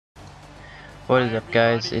What is up,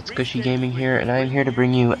 guys? It's Gushy Gaming here, and I'm here to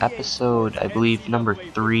bring you episode, I believe, number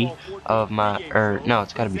 3 of my, no,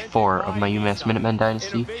 it's gotta be 4 of my UMass Minutemen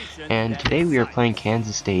Dynasty. And today we are playing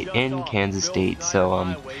Kansas State in Kansas State,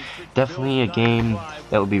 so definitely a game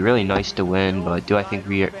that would be really nice to win. But do I think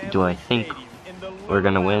we're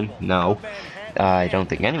gonna win? No, I don't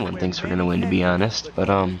think anyone thinks we're gonna win, to be honest. But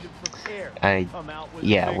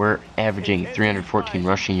yeah, we're averaging 314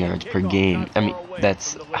 rushing yards per game. I mean,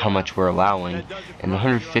 that's how much we're allowing, and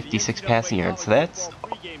 156 passing yards. So that's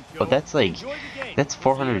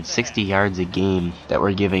 460 yards a game that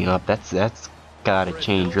we're giving up. That's gotta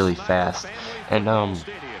change really fast. And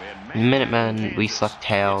Minutemen, we suck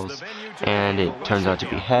tails, and it turns out to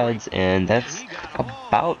be heads, and that's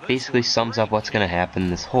about basically sums up what's gonna happen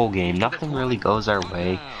this whole game. Nothing really goes our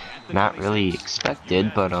way, not really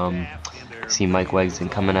expected, but see Mike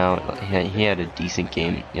Wegson coming out. He had a decent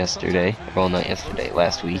game yesterday. Well, not yesterday,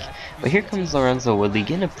 last week. But here comes Lorenzo Woodley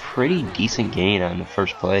getting a pretty decent gain on the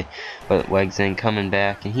first play. But Wegson coming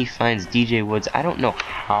back, and he finds DJ Woods. I don't know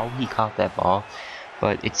how he caught that ball,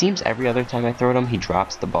 but it seems every other time I throw it him, he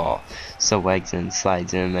drops the ball. So Wegson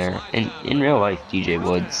slides in there. And in real life, DJ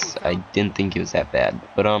Woods, I didn't think he was that bad.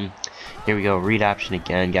 But here we go, read option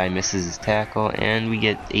again. Guy misses his tackle, and we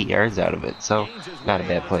get 8 yards out of it. So, not a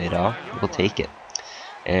bad play at all. We'll take it.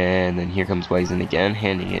 And then here comes Wegson again,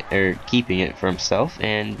 keeping it for himself.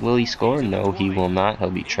 And will he score? No, he will not.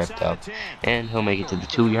 He'll be tripped up. And he'll make it to the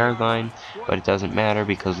 2-yard line. But it doesn't matter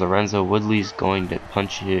because Lorenzo Woodley's going to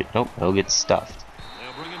punch it. Nope, he'll get stuffed.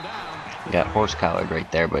 Got horse collared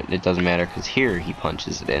right there, but it doesn't matter because here he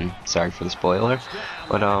punches it in. Sorry for the spoiler.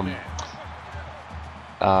 But,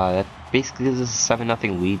 that basically gives us a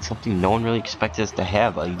 7-0 lead, something no one really expected us to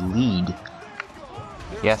have, a lead.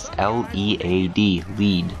 Yes, L-E-A-D,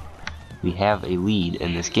 lead. We have a lead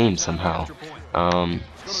in this game somehow.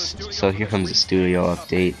 So here comes the studio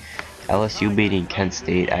update. LSU beating Kent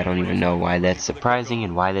State. I don't even know why that's surprising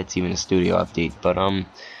and why that's even a studio update, but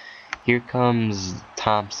here comes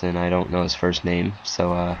Thompson. I don't know his first name,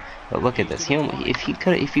 so but look at this.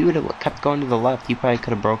 If he would have kept going to the left, he probably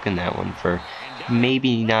could have broken that one for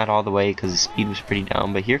maybe not all the way because the speed was pretty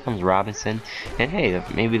down. But here comes Robinson, and hey,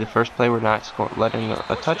 maybe the first play we're not letting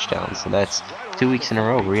a touchdown. So that's 2 weeks in a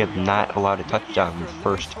row where we have not allowed a touchdown in the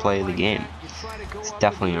first play of the game. It's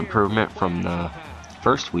definitely an improvement from the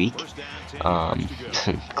first week.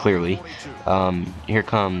 Clearly. Here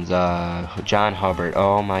comes John Hubbard.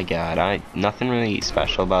 Oh my god, nothing really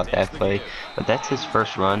special about that play, but that's his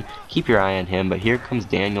first run. Keep your eye on him. But here comes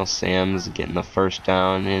Daniel Sams getting the first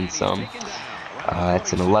down and some.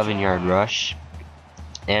 It's an 11-yard rush,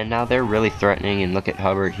 and now they're really threatening. And look at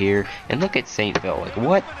Hubbard here, and look at Saintville. Like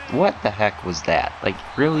what the heck was that? Like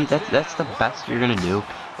really, that's the best you're gonna do?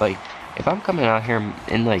 Like, if I'm coming out here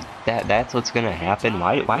and like that's what's gonna happen,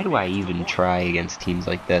 why do I even try against teams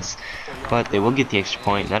like this? But they will get the extra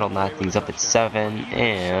point, and that'll knock things up at 7.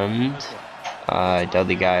 And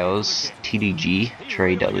Dudley Giles, TDG,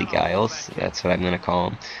 Trey Dudley Giles, that's what I'm gonna call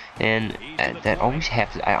him. And that always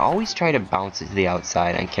happens. I always try to bounce it to the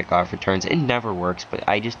outside on kickoff returns. It never works, but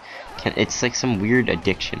I just can't. It's like some weird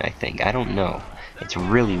addiction, I think. I don't know. It's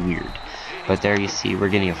really weird. But there you see, we're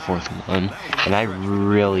getting a 4th and 1, and I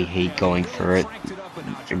really hate going for it.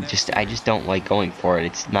 I just don't like going for it.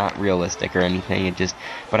 It's not realistic or anything.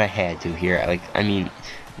 But I had to here. I mean,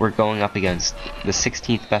 we're going up against the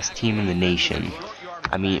 16th best team in the nation.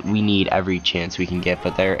 I mean, we need every chance we can get.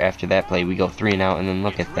 But after that play, we go 3 and out, and then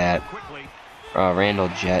look at that. Randall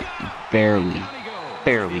Jett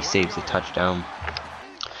barely saves the touchdown.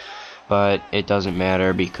 But it doesn't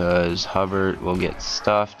matter because Hubbard will get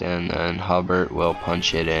stuffed, and then Hubbard will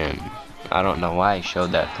punch it in. I don't know why I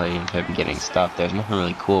showed that play of him getting stuffed. There's nothing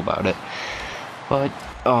really cool about it. But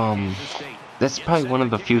that's probably one of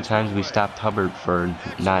the few times we stopped Hubbard for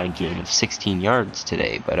not a gain of 16 yards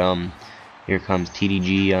today. But here comes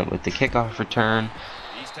TDG with the kickoff return,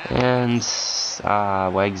 and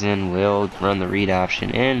Wegson will run the read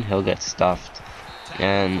option, and he'll get stuffed.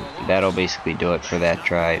 And that'll basically do it for that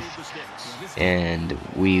drive. And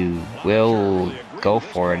we will go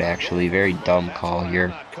for it, actually. Very dumb call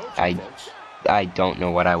here. I don't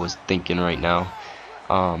know what I was thinking right now.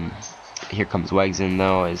 Here comes Wegson,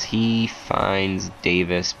 though, as he finds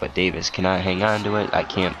Davis, but Davis cannot hang on to it. I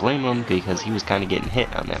can't blame him because he was kind of getting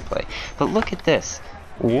hit on that play. But look at this.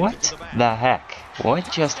 What the heck? What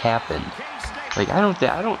just happened? Like,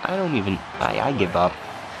 I give up.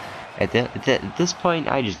 At this point,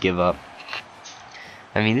 I just give up.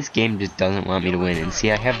 I mean, this game just doesn't want me to win. And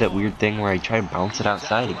see, I have that weird thing where I try to bounce it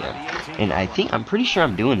outside again. And I'm pretty sure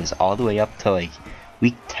I'm doing this all the way up to, like,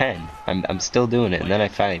 week 10. I'm still doing it, and then I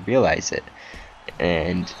finally realized it.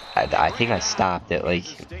 And I think I stopped at like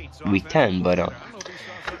week 10, but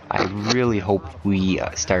I really hope we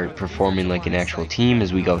start performing like an actual team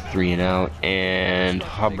as we go 3-0. And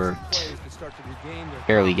Hubbard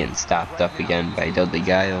barely getting stopped up again by Dudley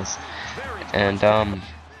Giles. And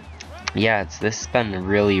yeah, this has been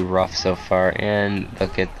really rough so far. And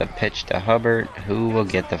look at the pitch to Hubbard, who will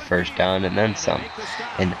get the first down and then some.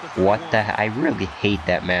 And what the I really hate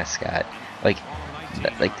that mascot. Like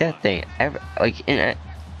that thing. Like in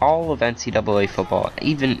all of NCAA football,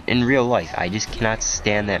 even in real life, I just cannot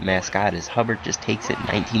stand that mascot. As Hubbard just takes it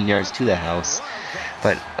 19 yards to the house.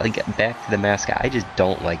 But like back to the mascot, I just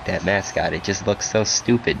don't like that mascot. It just looks so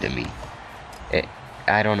stupid to me.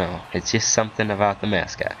 I don't know. It's just something about the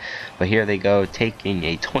mascot. But here they go, taking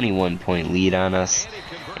a 21-point lead on us,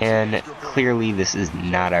 and clearly this is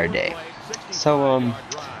not our day. So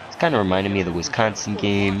it's kind of reminded me of the Wisconsin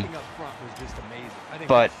game,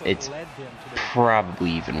 but it's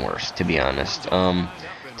probably even worse, to be honest.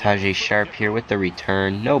 Tajay Sharp here with the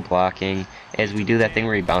return, no blocking, as we do that thing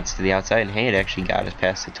where he bounced to the outside, and hey, it actually got us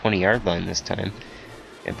past the 20-yard line this time.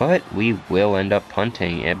 But we will end up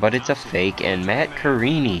punting, but it's a fake, and Matt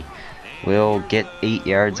Carini will get 8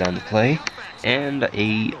 yards on the play, and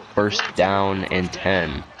a first down and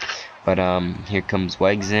 10. But here comes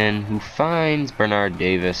Wegson, who finds Bernard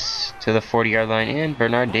Davis to the 40-yard line, and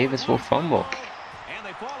Bernard Davis will fumble.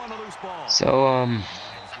 So,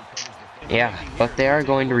 yeah, but they are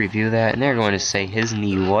going to review that, and they're going to say his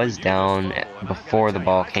knee was down before the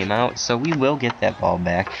ball came out, so we will get that ball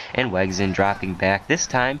back, and Wegson dropping back this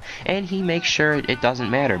time, and he makes sure it doesn't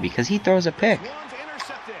matter, because he throws a pick.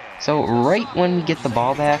 So right when we get the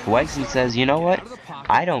ball back, Wegson says, you know what,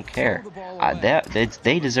 I don't care,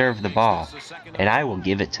 they deserve the ball, and I will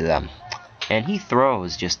give it to them. And he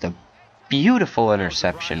throws just a beautiful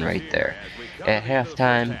interception right there. At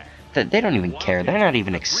halftime, they don't even care. They're not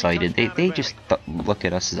even excited. They just look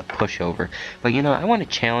at us as a pushover. But, you know, I want to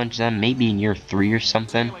challenge them maybe in year 3 or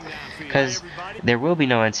something. Because there will be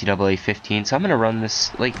no NCAA 15. So I'm going to run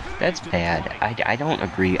this. Like, that's bad. I don't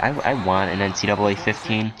agree. I want an NCAA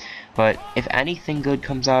 15. But if anything good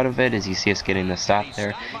comes out of it, as you see us getting the stop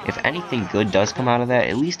there, if anything good does come out of that,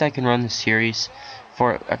 at least I can run the series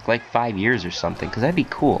for like 5 years or something. Because that'd be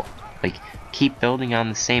cool. Like, keep building on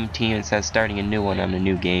the same team instead of starting a new one on a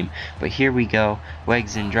new game. But here we go.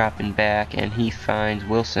 Wegson dropping back, and he finds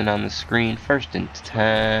Wilson on the screen. 1st and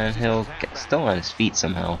 10. He'll get still on his feet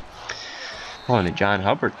somehow. Pulling to John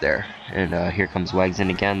Hubbard there. And here comes Wegson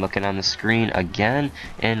again, looking on the screen again.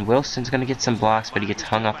 And Wilson's going to get some blocks, but he gets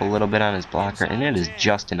hung up a little bit on his blocker. And it is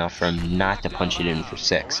just enough for him not to punch it in for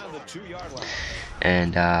 6.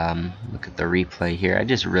 And look at the replay here. I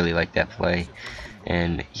just really like that play.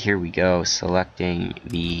 And here we go, selecting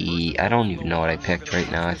the, I don't even know what I picked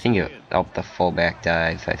right now. I think it up the fullback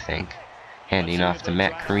dive, I think. Handing off to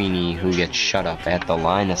Matt Carini, who gets shut up at the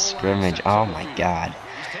line of scrimmage. Oh my god.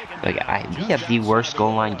 Like, we have the worst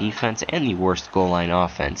goal line defense and the worst goal line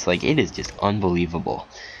offense. Like, it is just unbelievable.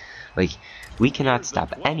 Like, we cannot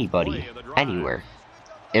stop anybody, anywhere.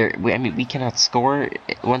 I mean, we cannot score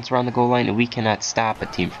once we're on the goal line, and we cannot stop a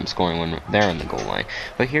team from scoring when they're on the goal line.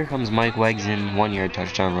 But here comes Mike Wegson, 1-yard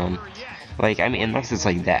touchdown run. Like, I mean, unless it's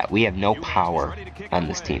like that, we have no power on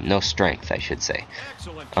this team. No strength, I should say.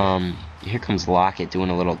 Here comes Lockett doing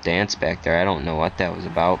a little dance back there. I don't know what that was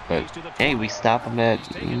about, but hey, we stop him at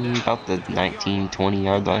about the 19,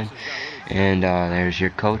 20-yard line. And there's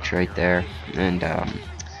your coach right there. And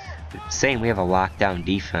saying we have a lockdown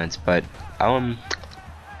defense, but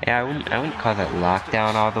yeah, I wouldn't call that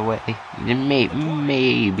lockdown all the way.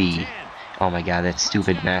 Maybe. Oh my god, that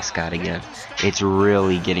stupid mascot again. It's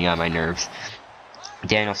really getting on my nerves.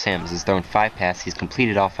 Daniel Sams has thrown 5 passes. He's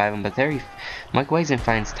completed all 5 of them, but there Mike Wegson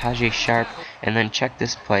finds Tajay Sharp, and then check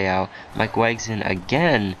this play out. Mike Wegson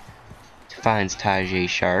again finds Tajay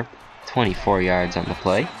Sharp, 24 yards on the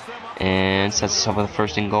play, and sets us up with a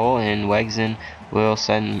 1st and goal, and Wegson will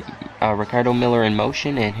send Ricardo Miller in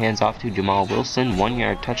motion and hands off to Jamal Wilson,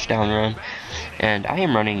 1-yard touchdown run. And I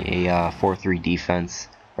am running a 4-3 defense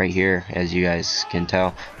right here, as you guys can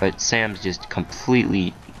tell. But Sam's just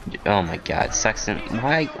completely, oh my god, Sexton,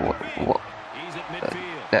 why,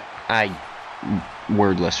 I'm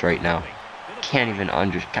wordless right now. I can't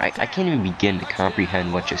even begin to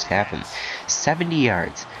comprehend what just happened. 70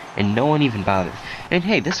 yards, and no one even bothered. And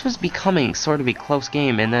hey, this was becoming sort of a close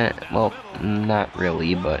game, and that, well, not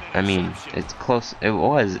really, but I mean, it's close. It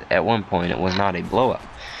was at one point. It was not a blowout.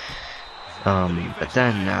 But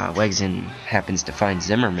then Wegson happens to find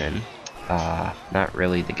Zimmerman, not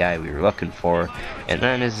really the guy we were looking for. And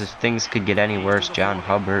then as if things could get any worse, John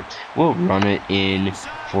Hubbard will run it in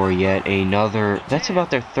for yet another. That's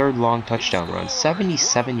about their third long touchdown run.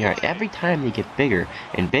 77 yards. Every time they get bigger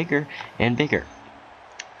and bigger and bigger.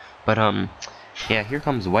 But yeah, here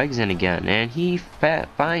comes Wegson again, and he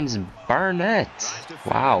finds Barnett.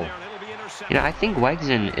 Wow. You know, I think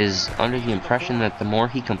Wegson is under the impression that the more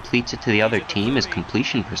he completes it to the other team, his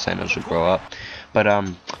completion percentage will grow up. But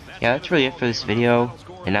yeah, that's really it for this video,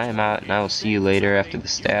 and I am out, and I will see you later after the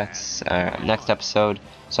stats, next episode.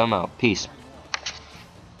 So I'm out. Peace.